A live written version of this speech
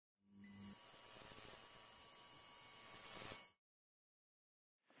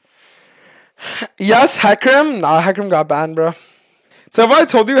Yes, Heckram. Nah, Heckram got banned, bro. So if I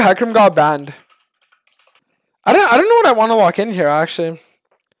told you Heckram got banned, I don't know what I want to lock in here, actually.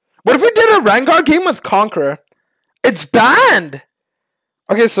 What if we did a Rengar game with Conqueror? It's banned!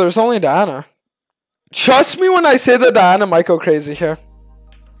 Okay, so there's only Diana. Trust me when I say that Diana might go crazy here.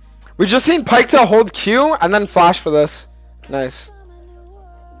 We just need Pyke to hold Q and then flash for this. Nice.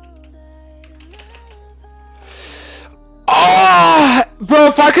 Oh, bro,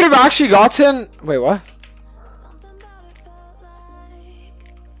 if I could have actually gotten... Wait, what?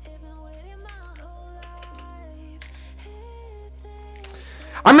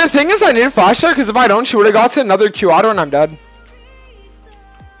 I mean, the thing is I need a flash there because if I don't, she would have gotten another Q auto and I'm dead.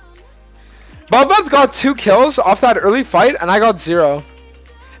 Bel'Veth got 2 kills off that early fight and I got 0.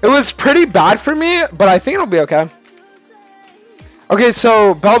 It was pretty bad for me, but I think it'll be okay. Okay,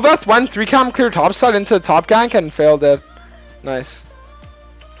 so Bel'Veth went 3-cam clear topside into the top gank and failed it. Nice.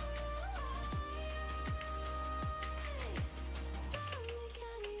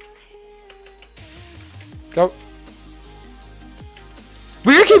 Go.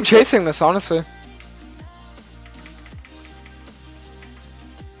 We gotta keep chasing this, honestly.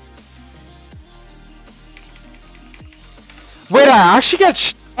 Wait, I actually get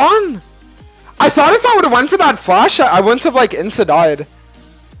shit on? I thought if I would have went for that flash, I wouldn't have, like, insta-died.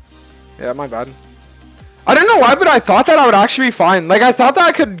 Yeah, my bad. I don't know why, but I thought that I would actually be fine. Like, I thought that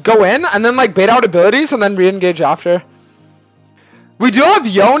I could go in and then, like, bait out abilities and then re-engage after. We do have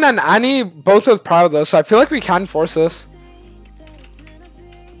Yone and Annie both with Proud, though, so I feel like we can force this.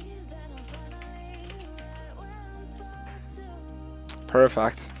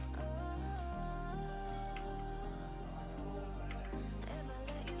 Perfect.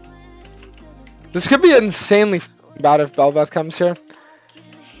 This could be insanely bad if Bel'Veth comes here.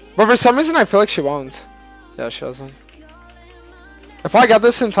 But for some reason, I feel like she won't. Yeah, she doesn't. If I get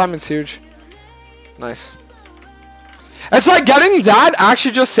this in time, it's huge. Nice. It's like getting that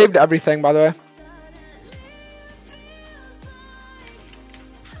actually just saved everything, by the way.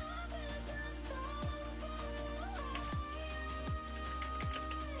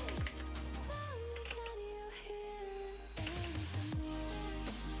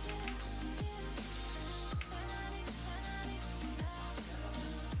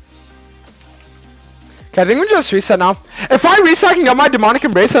 Okay, I think we just reset now. If I reset, I can get my demonic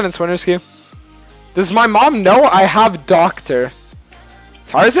embrace and it's winner's queue. Does my mom know I have doctor?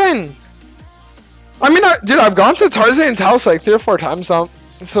 Tarzan? I mean, dude, I've gone to Tarzan's house like 3 or 4 times now.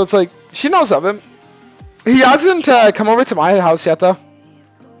 So it's like, she knows of him. He hasn't come over to my house yet, though.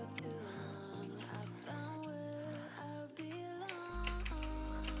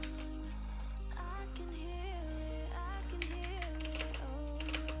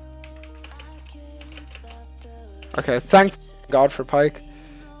 Okay, thank God for Pyke.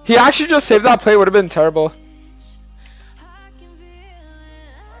 He actually just saved that play, would have been terrible.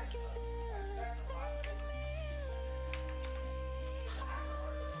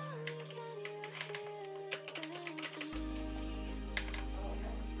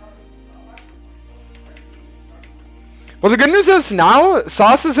 Well, the good news is now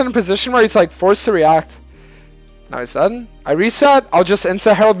Sauce is in a position where he's like forced to react. Now he's done. I reset, I'll just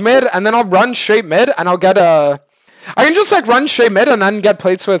insta Herald mid, and then I'll run straight mid, and I'll get a... I can just like run straight mid and then get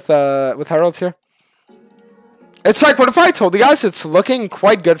plates with Herald here. It's like, what if I told you guys it's looking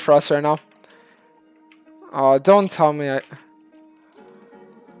quite good for us right now? Oh, don't tell me I...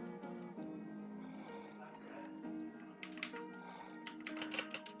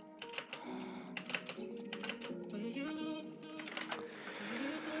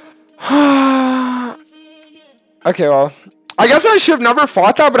 Okay, well, I guess I should have never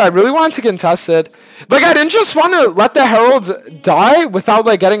fought that, but I really wanted to contest it. Like, I didn't just want to let the Heralds die without,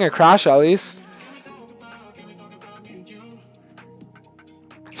 like, getting a crash, at least.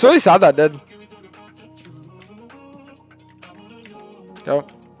 It's really sad that did. Go.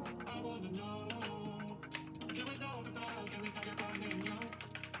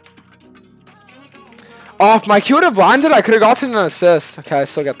 Oh, if my Q would have landed, I could have gotten an assist. Okay, I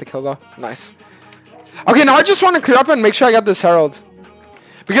still get the kill, though. Nice. Okay, now I just want to clear up and make sure I get this Herald.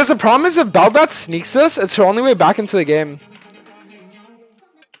 Because the problem is if Bel'Veth sneaks this, it's her only way back into the game.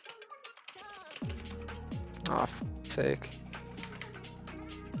 Oh, for fuck's sake.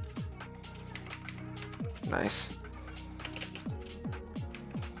 Nice.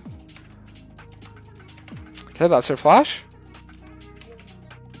 Okay, that's her flash.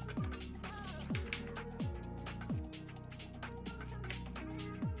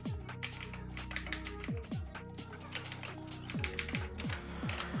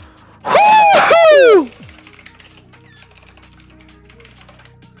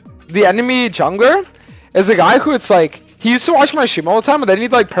 the enemy jungler is a guy who it's like, he used to watch my stream all the time, but then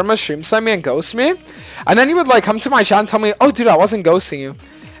he'd like perma stream send me and ghost me. And then he would like come to my chat and tell me, oh dude, I wasn't ghosting you.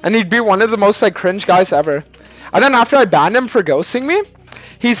 And he'd be one of the most like cringe guys ever. And then after I banned him for ghosting me,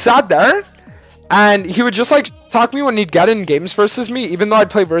 he sat there and he would just like talk to me when he'd get in games versus me, even though I'd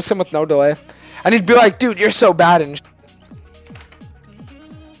play versus him with no delay. And he'd be like, dude, you're so bad and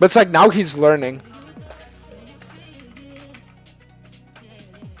but it's like now he's learning.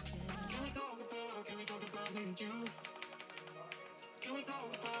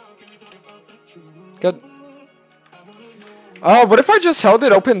 Good. Oh, what if I just held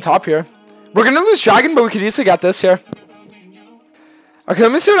it open top here? We're gonna lose dragon, but we could easily get this here. Okay,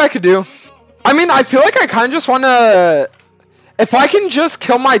 let me see what I could do. I mean, I feel like I kind of just want to... If I can just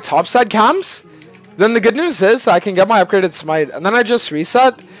kill my top side camps, then the good news is I can get my upgraded smite. And then I just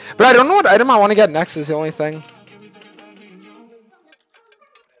reset. But I don't know what item I want to get next is the only thing.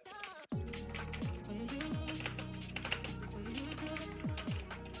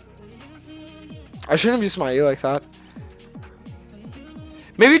 I shouldn't have used my E like that.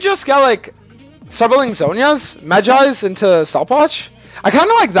 Maybe just get like Subbling Zhonya's, Magi's into Stopwatch. I kind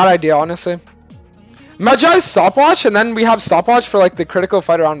of like that idea, honestly. Magi's Stopwatch, and then we have Stopwatch for like the critical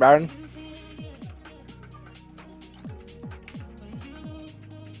fight around Baron.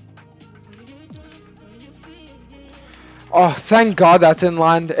 Oh, thank God that didn't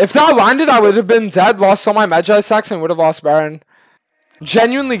land. If that landed, I would have been dead, lost all my Magi stacks, and would have lost Baron.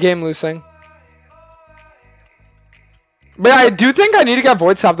 Genuinely game losing. But I do think I need to get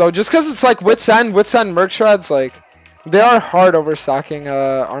Void Staff though, just because it's like Wits End, Merc Shreds, like, they are hard overstacking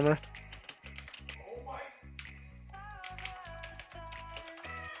armor.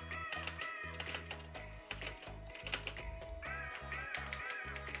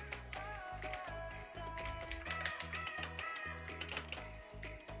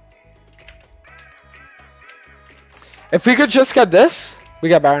 If we could just get this, we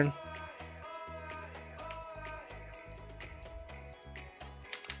get Baron.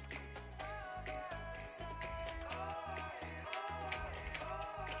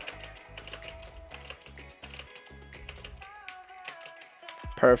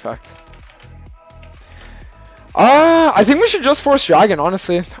 Perfect. I think we should just force dragon,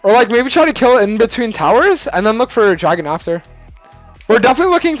 honestly. Or like maybe try to kill it in between towers and then look for dragon after. We're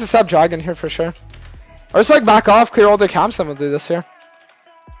definitely looking to sub dragon here for sure. Or just like back off, clear all their camps, and we'll do this here.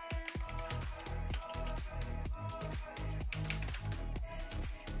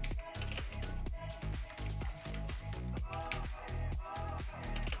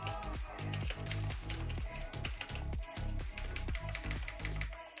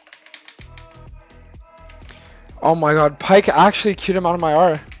 Oh my god, Pyke actually queued him out of my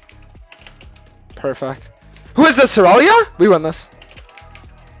R. Perfect. Who is this, Aurelia? We win this.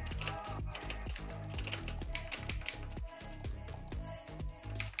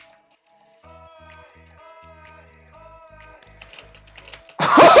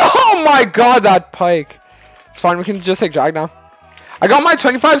 Oh my god, that Pyke. It's fine, we can just take drag now. I got my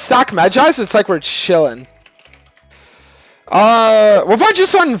 25 stack Magi's, it's like we're chilling. What if I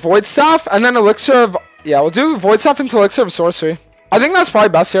just run Void Staff and then Elixir of... Yeah, we'll do Void Staff into Elixir of Sorcery. I think that's probably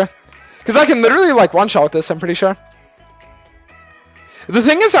best here. Because I can literally like one-shot with this, I'm pretty sure. The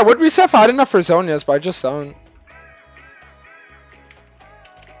thing is, I would reset if I had enough for Zhonya's, but I just don't.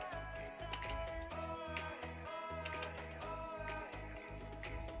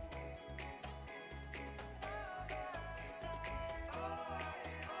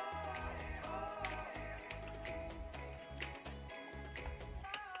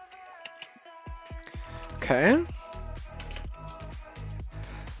 Okay.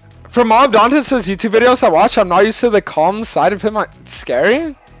 From all of Dante's YouTube videos I watch, I'm not used to the calm side of him. It's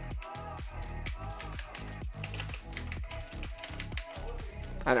scary.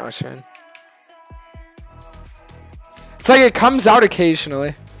 I know what you mean. It's like it comes out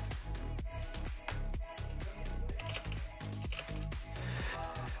occasionally.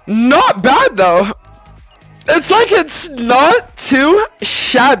 Not bad though. It's like it's not too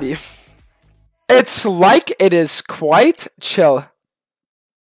shabby. It's like it is quite chill.